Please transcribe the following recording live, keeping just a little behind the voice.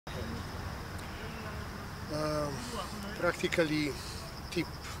Practically tip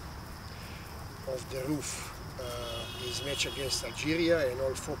of the roof is match against Algeria, and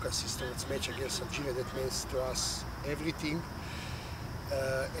all focus is towards match against Algeria. That means to us everything.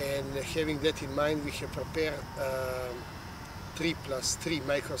 And having that in mind, we have prepared 3+3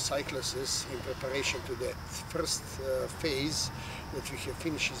 microcycluses in preparation to that. First phase that we have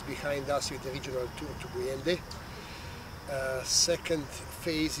finished is behind us with the regional tour to Uganda. Second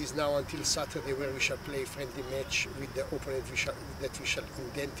phase is now until Saturday, where we shall play friendly match with the opponent that we shall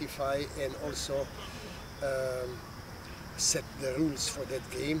identify, and also set the rules for that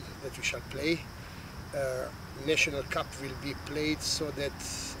game that we shall play. National Cup will be played, so that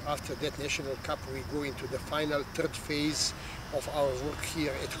after that National Cup we go into the final third phase of our work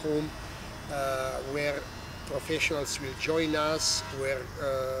here at home, where professionals will join us, where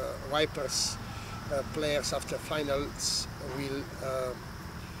Vipers players after finals will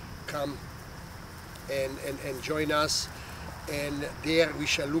come and join us, and there we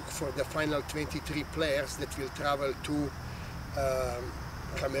shall look for the final 23 players that will travel to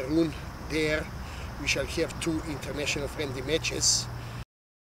Cameroon. There we shall have 2 international friendly matches,